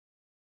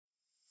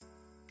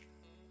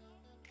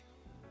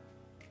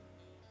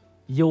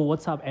Yo,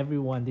 what's up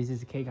everyone? This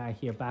is K-Guy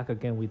here, back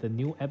again with a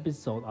new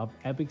episode of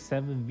Epic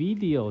 7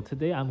 video.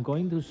 Today I'm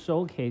going to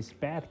showcase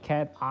Bad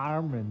Cat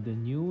Armin, the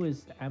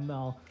newest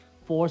ML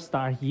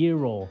 4-star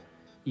hero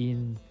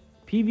in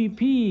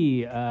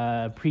PvP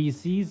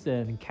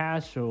preseason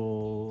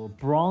casual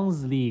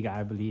bronze league,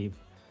 I believe.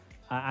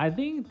 I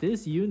think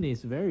this unit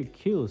is very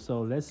cute,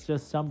 so let's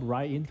just jump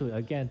right into it.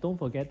 Again, don't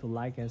forget to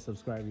like and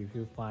subscribe if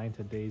you find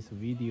today's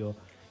video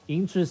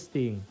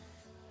interesting.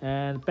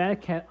 And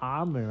Bad Cat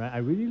Armin, right? I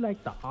really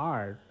like the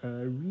art,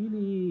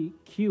 really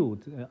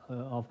cute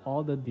of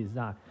all the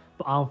design.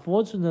 But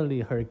unfortunately,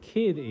 her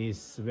kit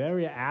is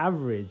very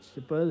average,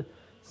 but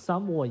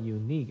somewhat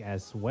unique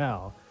as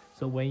well.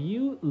 So when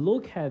you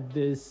look at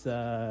this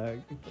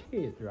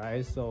kit,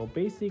 right? So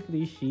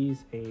basically,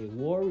 she's a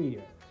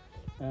warrior.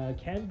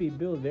 Can be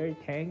built very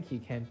tanky,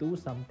 can do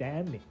some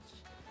damage.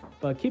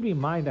 But keep in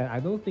mind that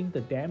I don't think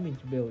the damage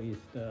build is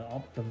the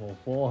optimal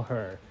for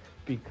her,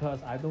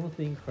 because I don't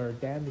think her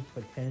damage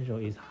potential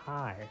is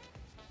high.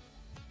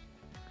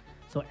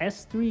 So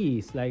S3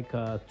 is like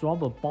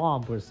drop a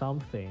bomb or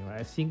something,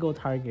 right? Single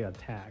target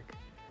attack.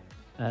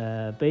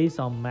 Based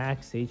on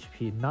max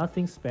HP,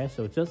 nothing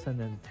special, just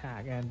an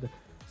attack and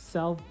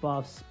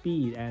self-buff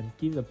speed and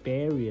give a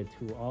barrier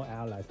to all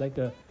allies. Like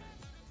the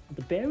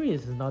barrier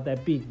is not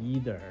that big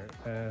either,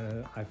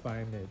 I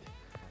find it.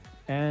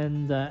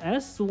 And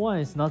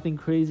S1 is nothing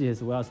crazy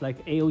as well. It's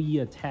like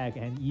AoE attack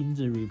and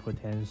injury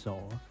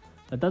potential.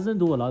 It doesn't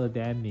do a lot of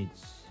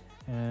damage.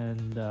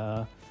 And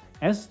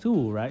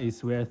S2, right,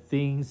 is where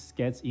things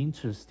get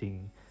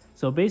interesting.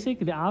 So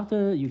basically,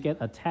 after you get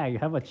attacked, you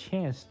have a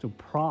chance to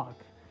proc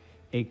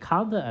a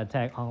counter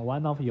attack on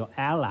one of your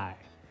ally,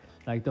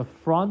 like the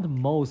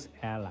frontmost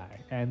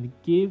ally, and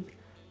give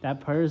that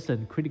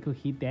person critical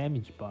hit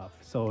damage buff.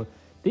 So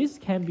this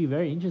can be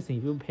very interesting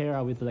if you pair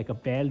up with like a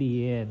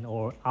Bellion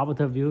or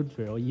Arbiter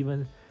Wieldred or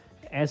even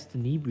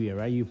Tenebria,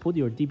 right? You put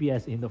your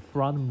DPS in the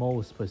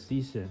frontmost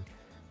position,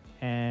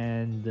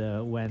 and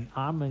when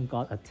Armin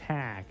got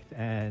attacked,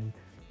 and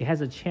it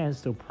has a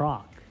chance to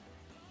proc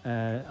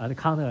a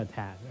counter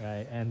attack,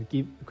 right, and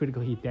give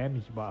critical hit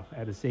damage buff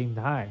at the same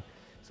time.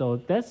 So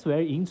that's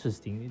very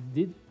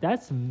interesting.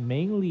 That's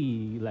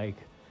mainly like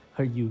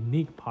her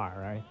unique part,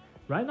 right?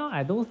 Right now,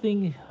 I don't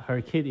think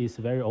her kit is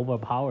very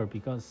overpowered,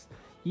 because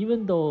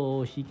even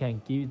though she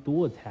can give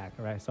dual attack,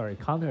 right? Sorry,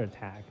 counter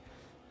attack.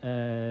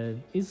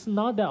 It's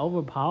not that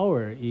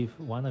overpowered if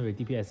one of your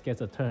DPS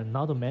gets a turn.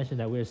 Not to mention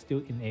that we're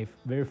still in a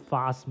very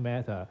fast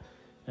meta.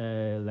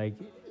 Like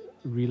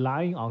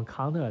relying on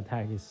counter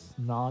attack is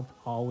not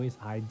always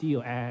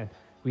ideal, and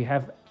we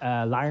have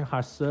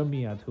Lionheart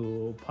Sermia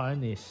to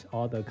punish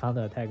all the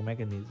counter attack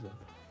mechanism.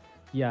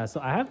 Yeah,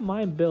 so I have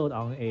mine built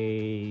on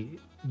a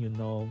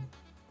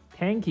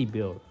tanky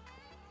build,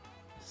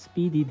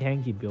 speedy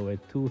tanky build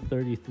with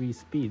 233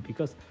 speed,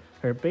 because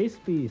her base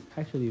speed is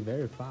actually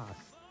very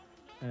fast.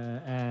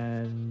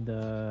 And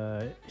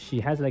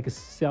she has like a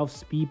self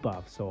speed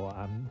buff, so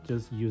I'm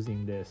just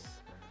using this,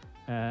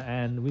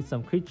 and with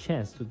some crit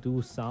chance to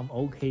do some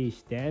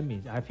okayish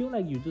damage. I feel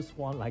like you just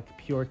want like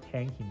pure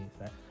tankiness,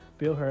 right?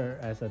 Build her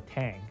as a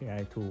tank,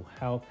 right, to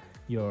help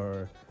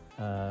your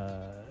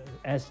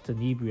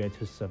Tenebria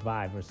to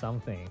survive or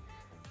something.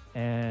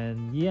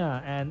 And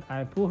yeah, and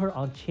I put her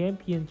on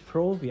champion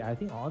trophy. I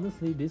think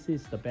honestly this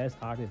is the best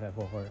artifact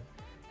for her,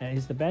 and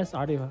it's the best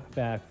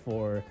artifact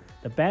for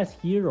the best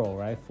hero,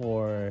 right,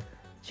 for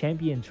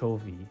champion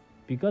trophy,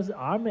 because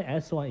Armin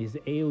S1 is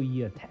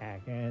AoE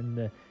attack,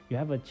 and you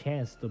have a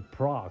chance to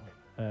proc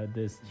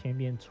this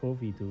champion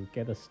trophy to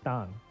get a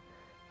stun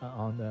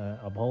on the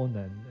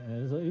opponent,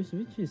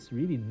 which is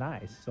really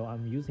nice. So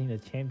I'm using the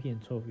champion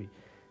trophy.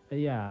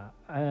 Yeah,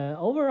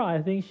 overall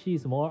I think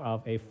she's more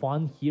of a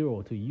fun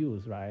hero to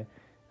use, right?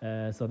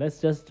 So let's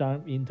just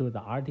jump into the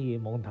RTA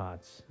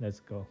montage.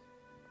 Let's go.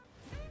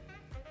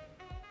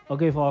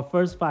 Okay, for our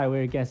first fight,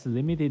 we're against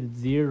limited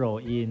 0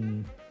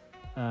 in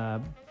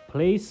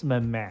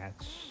placement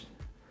match.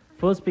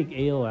 First pick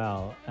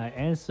AOL. I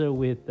answer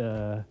with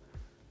a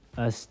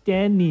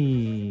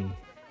Stanley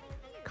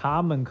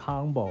common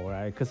combo,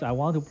 right? Because I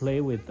want to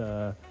play with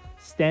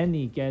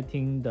Stanley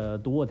getting the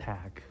dual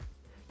attack,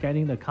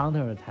 getting the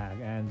counter attack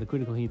and the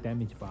critical hit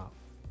damage buff.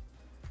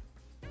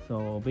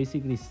 So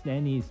basically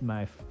Stanley is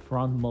my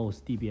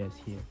frontmost DPS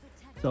here.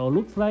 So it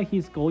looks like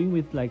he's going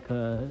with like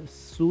a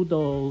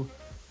pseudo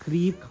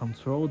cleave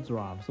control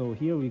drop. So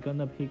here we're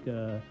gonna pick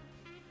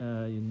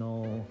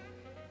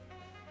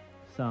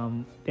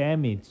some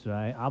damage,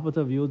 right?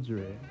 Arbiter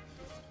Wieldred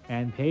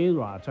and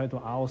Payra try to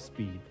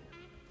outspeed.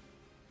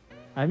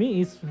 I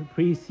mean, it's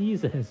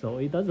preseason, so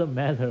it doesn't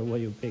matter what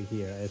you pick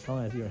here as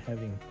long as you're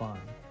having fun.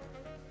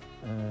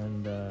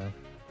 And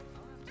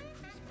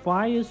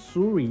Fire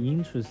Suri,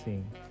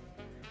 interesting.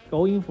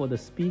 Going for the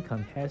speed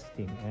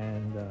contesting,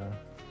 and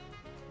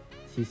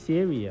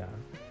Caesarea.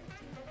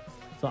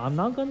 So I'm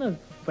not gonna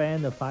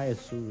ban the Fire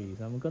Suri.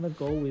 I'm gonna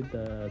go with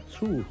the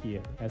True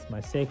here as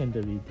my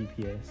secondary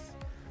DPS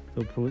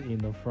to put in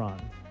the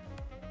front.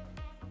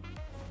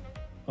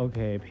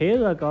 Okay,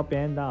 Payra got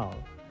banned out.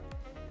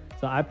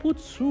 So I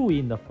put true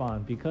in the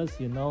front because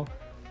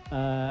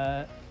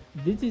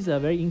this is a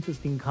very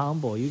interesting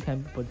combo. You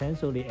can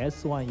potentially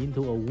S1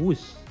 into a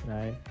whoosh,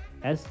 right?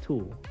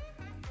 S2,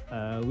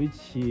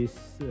 which is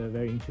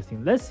very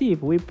interesting. Let's see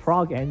if we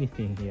proc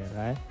anything here,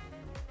 right?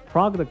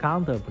 Proc the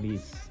counter,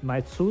 please.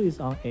 My true is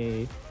on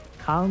a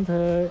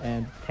counter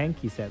and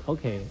tanky set.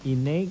 Okay,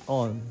 innate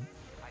on.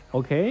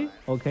 Okay.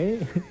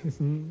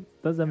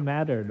 Doesn't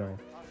matter though.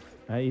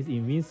 Right? It's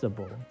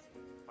invincible.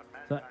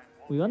 So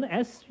we want to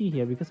S3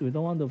 here because we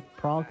don't want to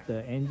proc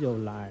the Angel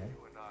Light.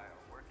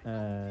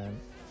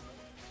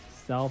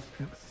 Self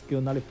skill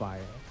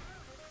nullifier.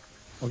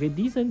 Okay,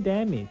 decent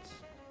damage.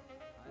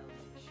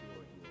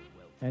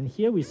 And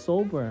here we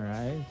sober,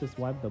 right? Just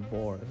wipe the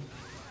board.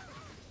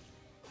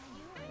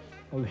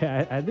 Okay,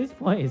 at this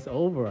point it's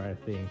over, I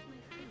think.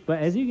 But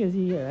as you can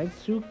see here, I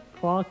should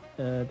proc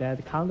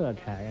that counter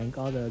attack and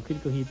got a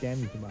critical hit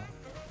damage buff.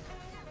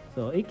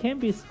 So it can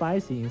be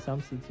spicy in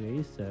some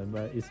situations,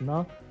 but it's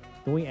not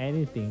doing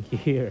anything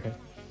here,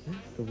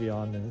 to be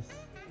honest.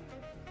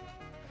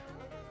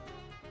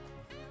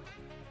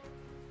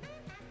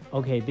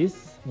 Okay,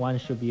 this one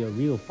should be a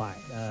real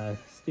fight.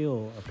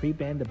 Still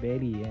pre-ban the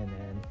belly and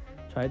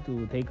try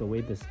to take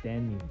away the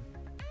standing.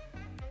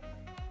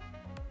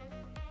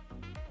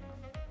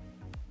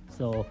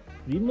 So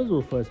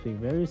Rimuru first pick,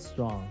 very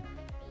strong.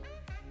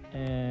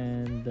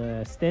 And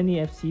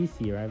standing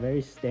FCC, right?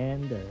 Very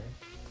standard.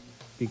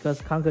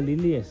 Because Conquer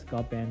Lilius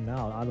got banned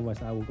out,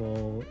 otherwise I would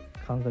go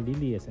Conquer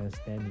Lilius and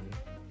standing.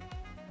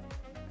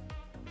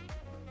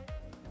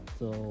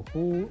 So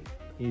who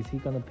is he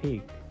gonna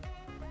pick?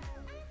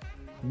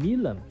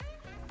 Milam,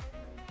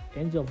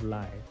 Angel of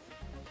Light.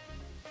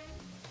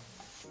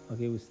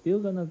 Okay, we're still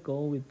gonna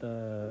go with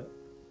the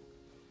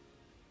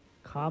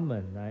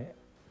common, right?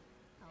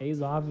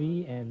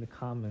 Azravi and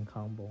common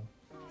combo.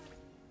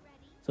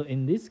 So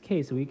in this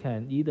case, we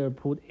can either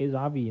put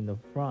Azravi in the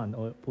front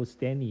or put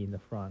Stanley in the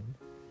front.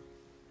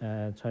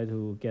 Try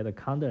to get a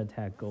counter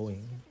attack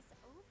going.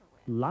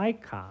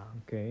 Laika,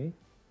 okay.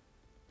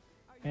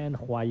 And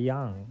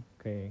Huayang,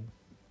 okay.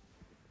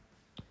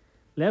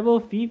 Level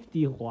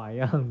 50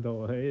 Huayang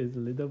though is a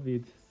little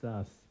bit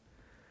sus.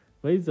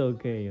 But it's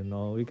okay,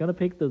 We're gonna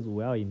pick this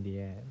well in the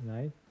end,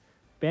 right?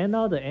 Ban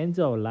out the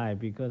Angel of Light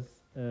because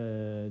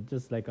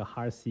just like a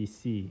hard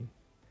CC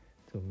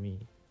to me.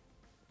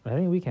 But I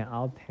think we can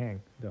out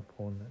tank the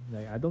opponent.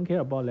 Like I don't care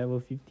about level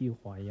 50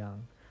 Huayang.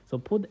 So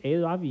put A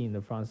Ravi in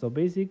the front. So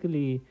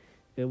basically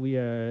we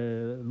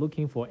are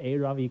looking for A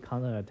Ravi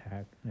counter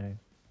attack, right?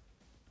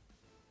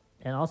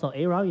 And also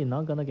A Ravi is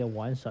not gonna get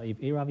one shot.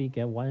 If A Ravi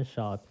get one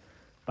shot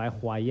by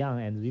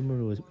Huayang and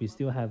Rimuru, we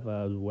still have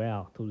a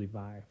Ruel to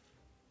revive.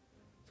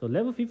 So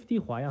level 50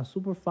 Huayang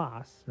super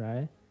fast,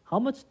 right? How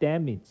much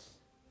damage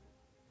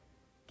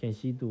can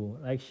she do?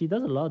 Like she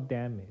does a lot of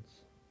damage.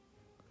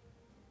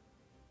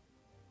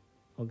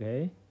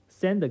 Okay,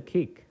 send the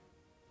kick.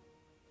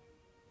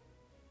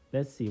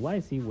 Let's see, why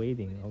is he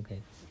waiting?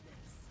 Okay.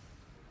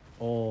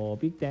 Oh,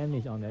 big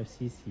damage on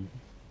FCC.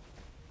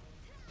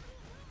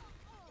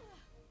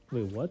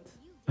 Wait, what?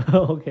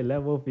 Okay,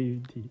 level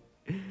 50.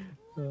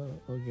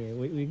 Okay,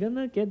 we're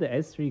gonna get the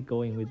S3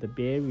 going with the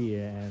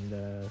barrier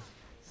and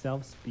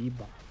self speed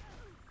buff.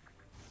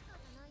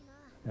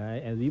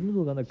 Alright, and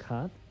Rimuru gonna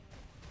cut.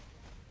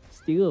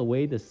 Steal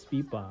away the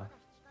speed buff.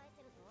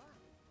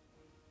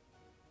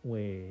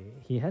 Wait,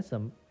 he has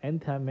some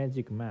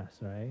anti-magic mass,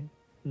 right?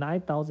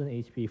 9,000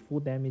 HP, full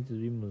damage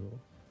Rimuru.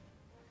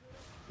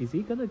 Is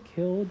he gonna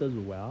kill the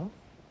Ruel?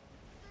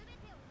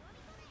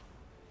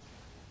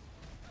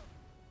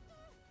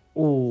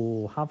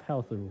 Oh, half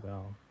health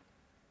Ruel.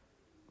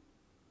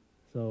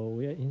 So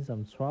we are in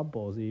some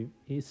troubles. If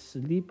he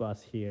sleep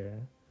us here,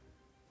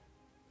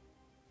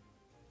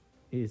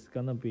 it's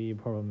gonna be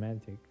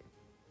problematic.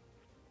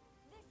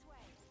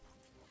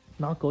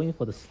 Not going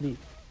for the sleep.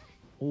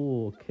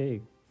 Oh, okay.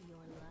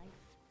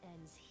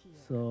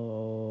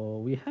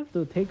 So we have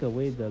to take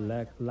away the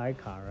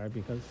Laika, right?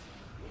 Because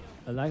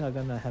Laika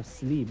gonna have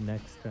sleep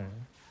next turn.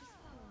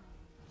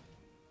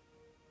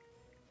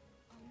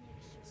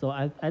 So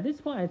at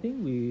this point, I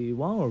think we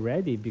won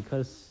already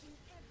because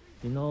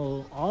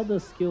all the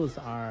skills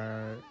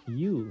are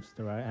used,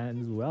 right?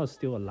 And Ruel is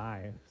still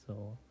alive,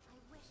 so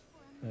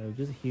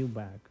just heal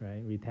back,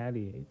 right?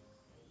 Retaliate.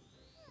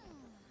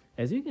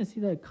 As you can see,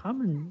 that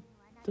Carmen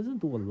doesn't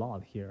do a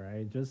lot here,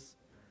 right? Just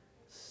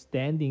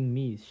standing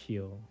mid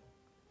shield.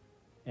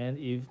 And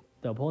if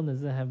the opponent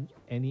doesn't have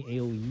any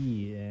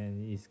AoE,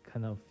 and it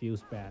kind of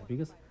feels bad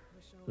because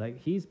like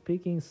he's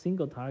picking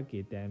single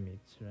target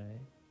damage,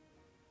 right?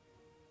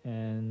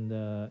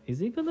 And is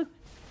he gonna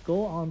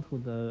go on to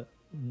the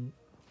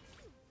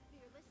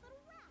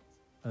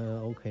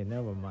okay,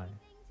 never mind.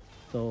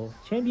 So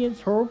champion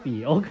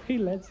trophy. Okay,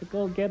 let's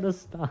go get a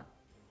star.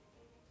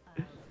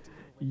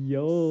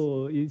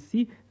 Yo, you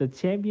see the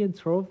champion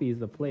trophy is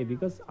the play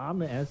because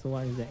Armin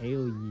S1 is an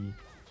AoE,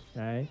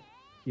 right?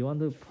 You want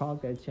to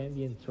proc that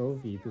champion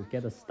trophy to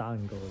get a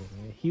stun going,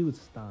 a huge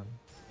stun.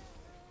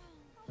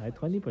 Right,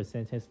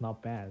 20% chance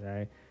not bad,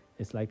 right?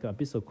 It's like a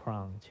Abyssal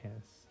Crown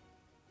chance.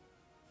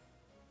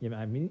 Yeah,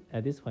 I mean,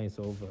 at this point it's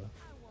over.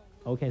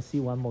 Okay, see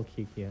one more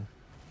kick here.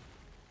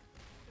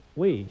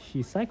 Wait,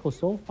 she cycles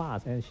so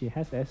fast and she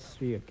has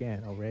S3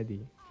 again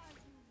already.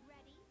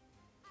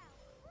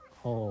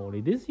 Holy,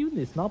 this unit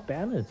is not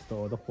balanced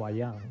though, the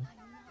Huayang.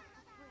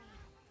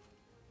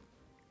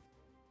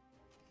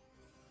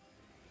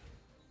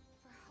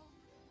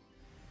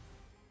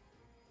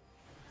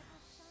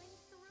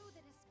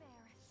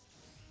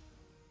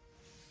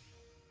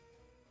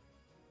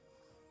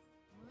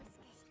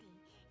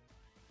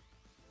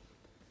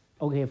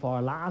 Okay, for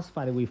our last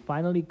fight, we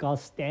finally got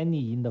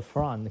Stanny in the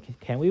front.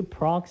 Can we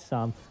proc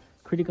some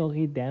critical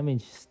hit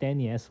damage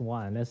Stanny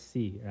S1? Let's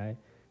see, right?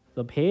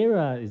 The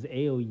Para is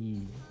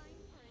AoE.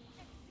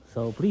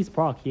 So please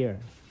proc here.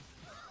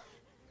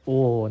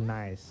 Oh,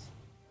 nice.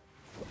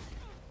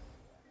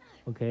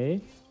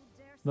 Okay.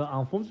 But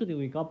unfortunately,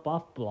 we got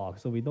buff block,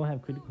 so we don't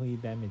have critical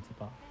hit damage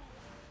buff.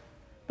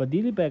 But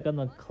Dillyback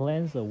gonna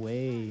cleanse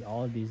away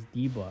all these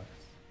debuffs.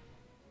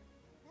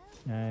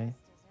 Right?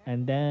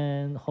 And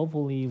then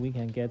hopefully we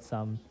can get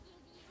some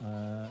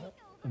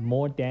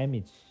more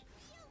damage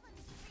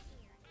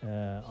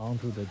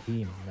onto the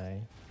team, right?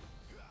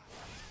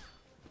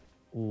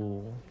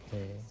 Ooh,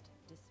 okay.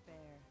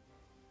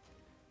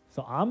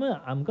 So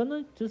I'm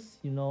gonna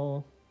just, you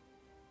know,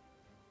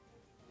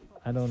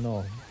 I don't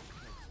know.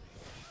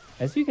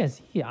 As you can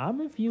see,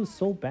 Armin feels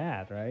so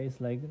bad, right? It's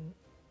like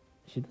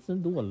she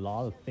doesn't do a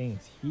lot of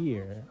things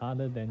here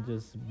other than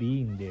just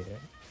being there.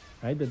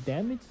 Right, the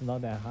damage is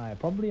not that high.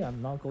 Probably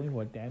I'm not going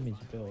for damage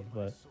build,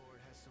 but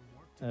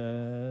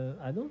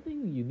I don't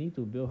think you need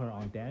to build her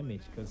on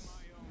damage because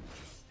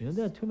you know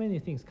there are too many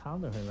things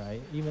counter her,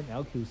 right? Even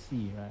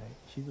LQC, right?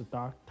 She's a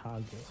dark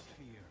target,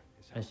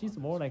 and she's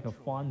more like a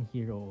fun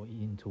hero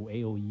into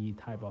AOE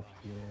type of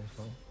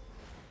hero.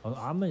 So,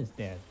 Armin is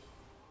dead,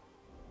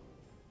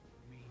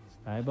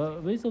 right?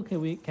 But it's okay.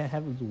 We can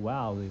have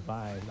Zual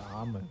revive the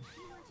Armin.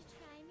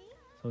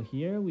 So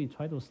here we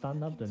try to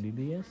stun up the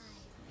Lilius.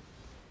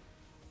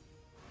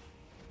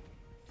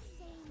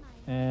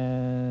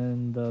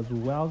 And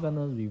Zuel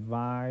gonna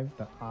revive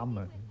the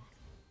Armin.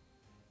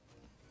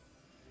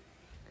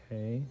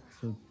 Okay,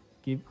 so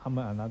give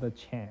Armin another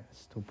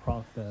chance to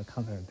proc the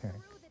counter attack.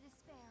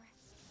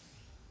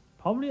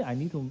 Probably I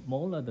need to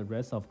mola the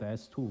rest of the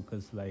S2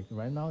 because like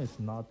right now it's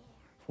not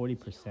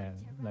 40%.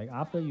 Like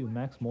after you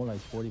max mola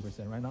is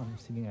 40%. Right now I'm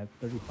sitting at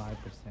 35%.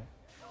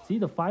 See,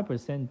 the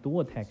 5%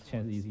 dual attack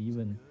chance is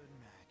even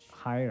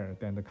higher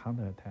than the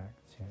counter attack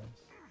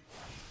chance.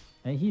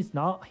 And he's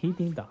not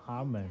hitting the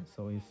Armin,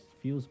 so it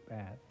feels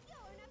bad.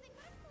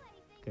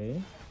 Okay.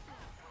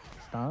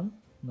 Stun?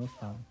 No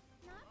stun.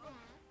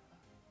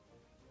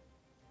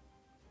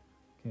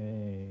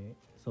 Okay.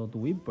 So do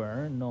we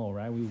burn? No,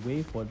 right? We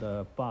wait for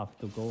the buff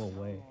to go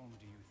away.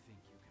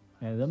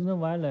 And Remnant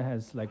Violet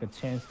has like a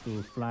chance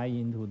to fly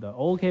into the...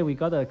 Okay, we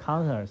got a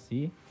counter,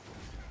 see?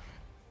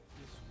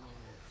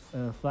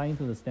 Fly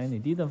into the Stanny.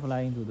 Didn't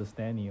fly into the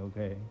Stanny,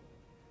 okay.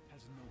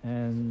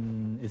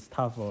 And it's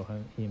tough for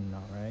him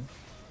now, right?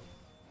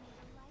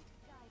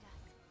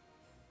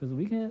 Because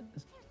we can,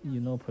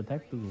 you know,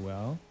 protect it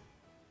well.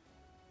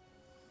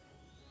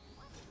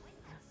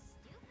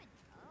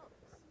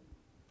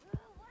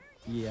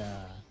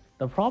 Yeah.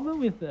 The problem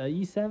with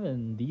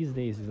E7 these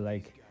days is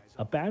like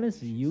a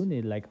balanced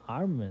unit like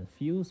Armin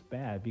feels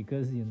bad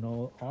because, you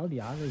know, all the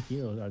other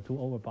heroes are too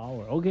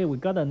overpowered. Okay, we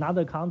got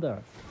another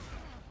counter.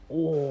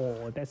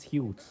 Oh, that's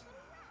huge.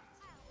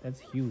 That's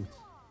huge.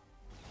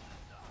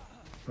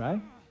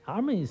 Right?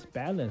 Armin is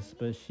balanced,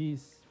 but she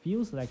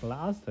feels like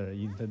laster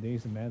in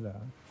today's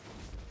meta.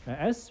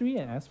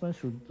 S3 and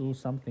S1 should do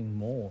something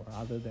more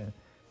other than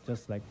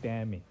just like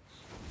damage.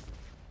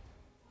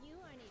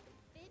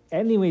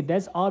 Anyway,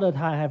 that's all the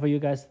time I have for you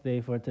guys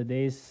today for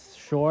today's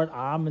short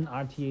Armin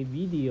RTA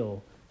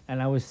video.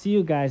 And I will see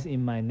you guys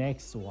in my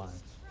next one.